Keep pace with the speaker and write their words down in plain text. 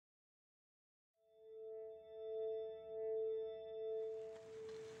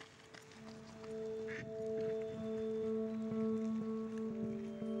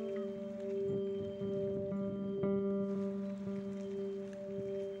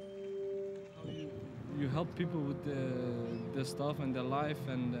help people with their stuff and their life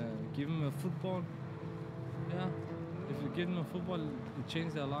and give them a football. Yeah, if you give them a football, it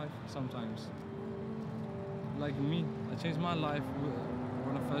changes their life sometimes. Like me, I changed my life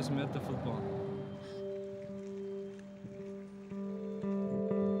when I first met the football.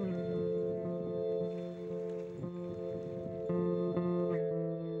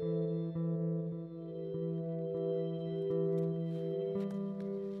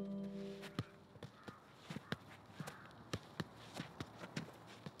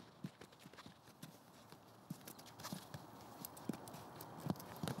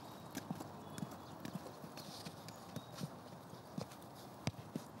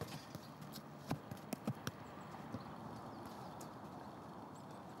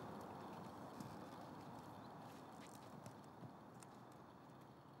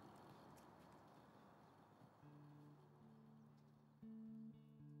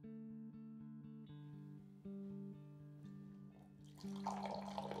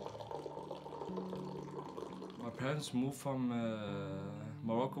 My parents moved from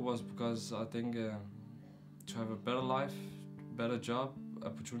Morocco was because I think to have a better life, better job,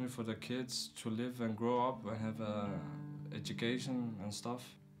 opportunity for the kids to live and grow up and have education and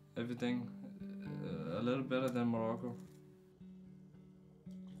stuff, everything a little better than Morocco.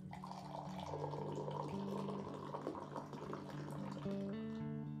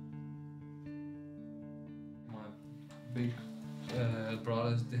 My big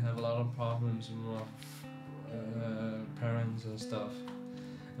brothers, they have a lot of problems with parents and stuff.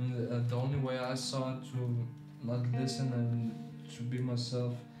 And the only way I saw to not listen and to be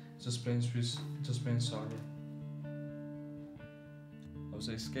myself, just playing soccer. I was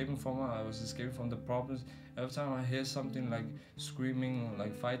escaping from it, I was escaping from the problems. Every time I hear something like screaming,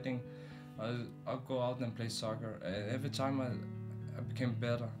 like fighting, I'll go out and play soccer. And every time I became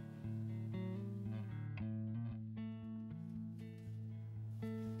better.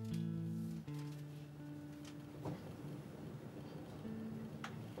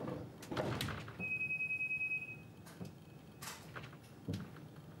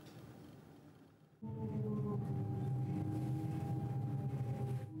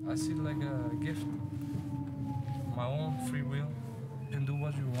 I see it like a gift, my own free will. You can do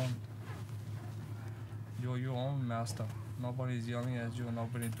what you want. You're your own master. Nobody's yelling at you,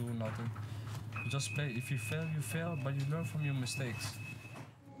 nobody do nothing. You just play. If you fail, you fail, but you learn from your mistakes.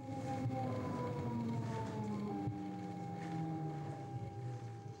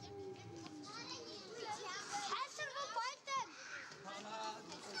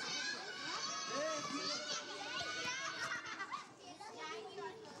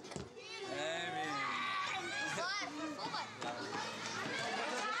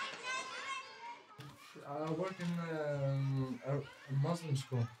 I work in a Muslim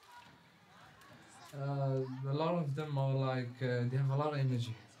school. A lot of them are like, they have a lot of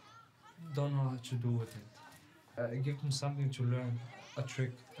energy, don't know how to do with it. I give them something to learn, a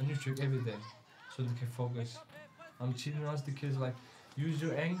new trick every day, so they can focus. I'm teaching us the kids like, use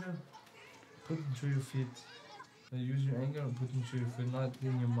your anger, put it through your feet. Use your anger and put it through your feet, not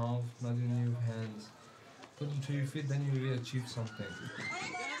in your mouth, not in your hands. Put it through your feet, then you will achieve something.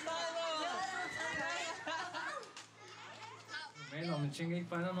 Man tænker ikke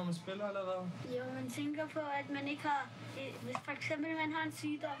på andet, når man spiller, eller hvad? Jo, man tænker på, at man ikke har... Hvis for eksempel man har en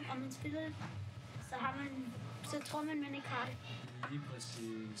sygdom, og man spiller, så tror man ikke har det. Lige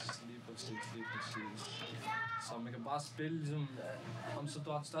præcis. Så man kan bare spille, ligesom... Om så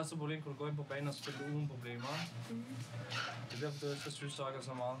du har et største problem, kan du gå ind på banen og spille uden problemer. Det er derfor, du elsker sygsoccer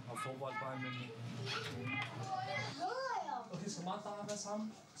så meget, og fodbold bare almindelig. Okay, så meget der har været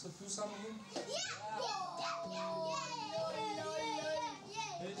sammen? Så du er sammen med hende?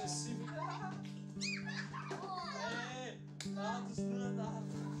 Hey, det er simpelthen. Hey, du snyder dig.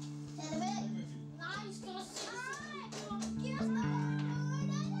 Nej, I skal da se. Giv os noget.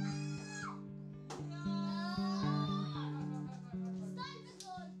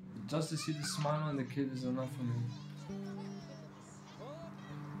 Just to see the smile on the kid is enough for me.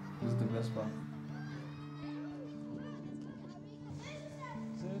 This is the best part.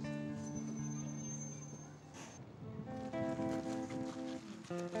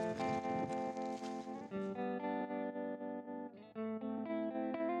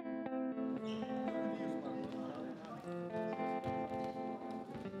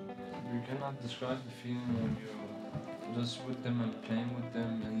 You cannot describe the feeling when you're just with them and playing with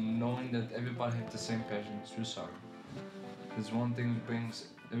them and knowing that everybody has the same passion. It's through soccer. It's one thing that brings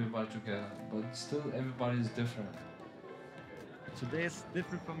everybody together, but still everybody is different. Today is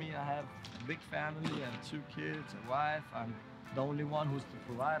different for me. I have a big family and 2 kids, a wife. I'm the only one who's the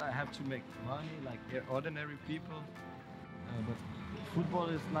provider. I have to make money like ordinary people. But football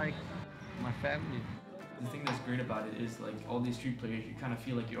is like my family. The thing that's great about it is like all these street players, you kind of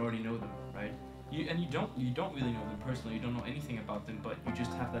feel like you already know them, right? You don't really know them personally. You don't know anything about them, but you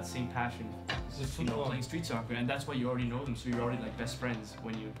just have that same passion, you know, playing street soccer, and that's why you already know them. So you're already like best friends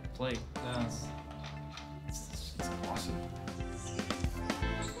when you play. Yeah. It's awesome.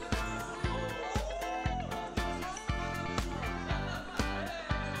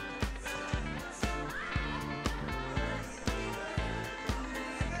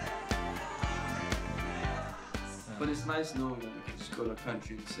 But it's nice knowing that we can just go to a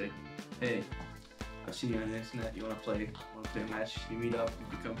country and say, hey, I've seen you on the internet, you want to play a match, you meet up,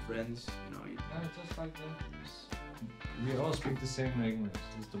 you become friends, you know. Yeah, just like that. We all speak the same language,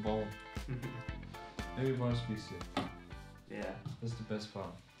 it's the ball. Everyone speaks it. Yeah. That's the best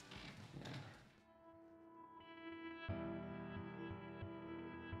part.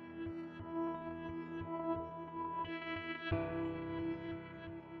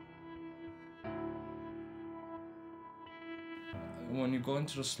 When you go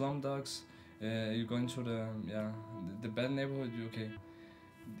into the slum dogs, you go into the bad neighborhood, okay.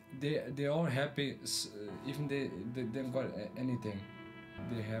 They're all happy, even they don't got anything.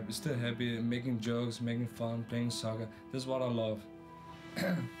 They're happy, still happy, making jokes, making fun, playing soccer. That's what I love.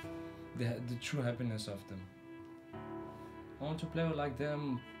 the true happiness of them. I want to play like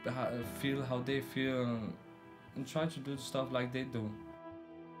them, feel how they feel, and try to do stuff like they do.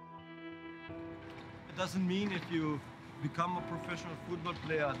 It doesn't mean if you become a professional football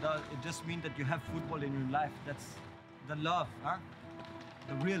player, it just means that you have football in your life. That's the love, huh?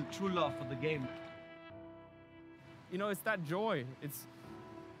 The real, true love for the game. You know, it's that joy.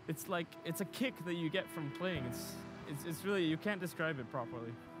 It's like, it's a kick that you get from playing. It's really, you can't describe it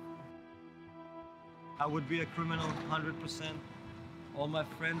properly. I would be a criminal 100%. All my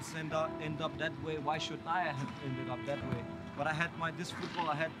friends end up that way. Why should I have ended up that way? But I had this football,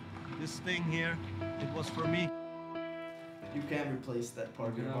 I had this thing here. It was for me. You can't replace that part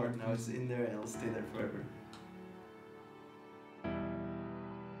of your heart now. It's in there and it'll stay there forever.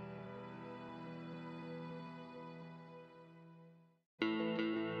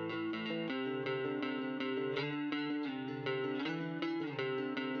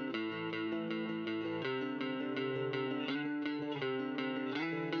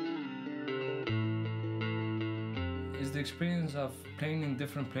 It's the experience of playing in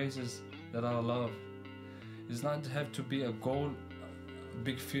different places that I love. It's not have to be a goal, a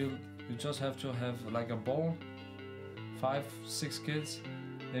big field. You just have to have like a ball, 5, 6 kids,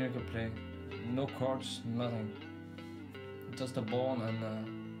 then you can play. No courts, nothing. Just a ball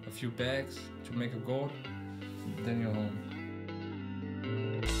and a few bags to make a goal, then you're home.